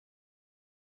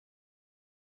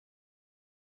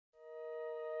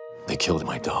They killed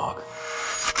my dog.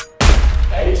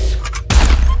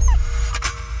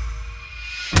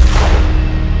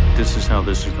 This is how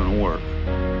this is gonna work.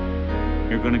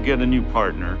 You're gonna get a new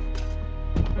partner,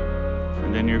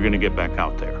 and then you're gonna get back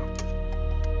out there.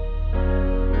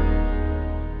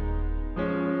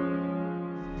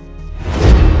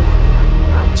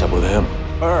 What's up with him?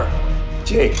 Her.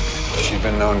 Jake. She's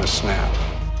been known to snap.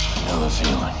 I know the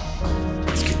feeling.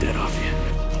 Let's get that off you.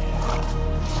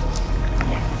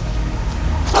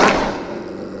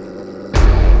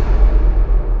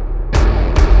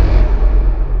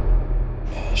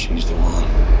 Yeah, she's the one.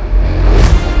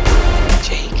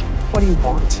 Jake, what do you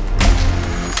want?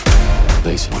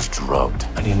 Mason was drugged.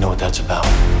 I need to know what that's about.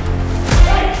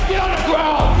 Hey, get on the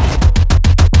ground!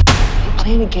 You're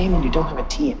playing a game and you don't have a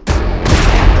team.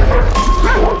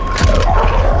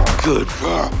 Good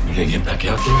girl. You gonna get back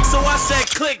out there? So I said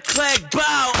click, clack,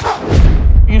 bow.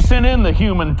 You sent in the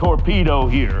human torpedo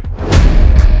here.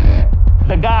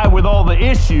 The guy with all the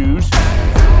issues.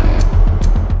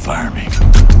 Fire me.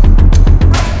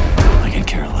 I could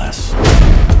care less.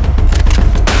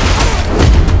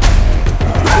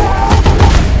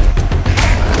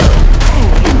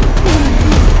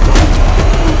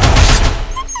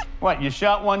 What, you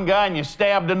shot one guy and you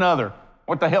stabbed another.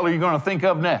 What the hell are you gonna think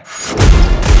of next?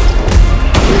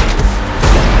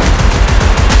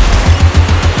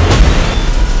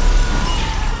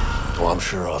 Well, I'm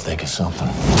sure I'll think of something.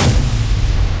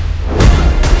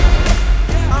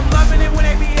 I'm loving it when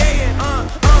they be hating.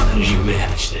 How did you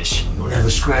manage this? You don't have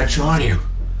a scratch on you.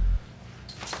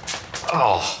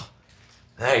 Oh,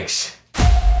 thanks.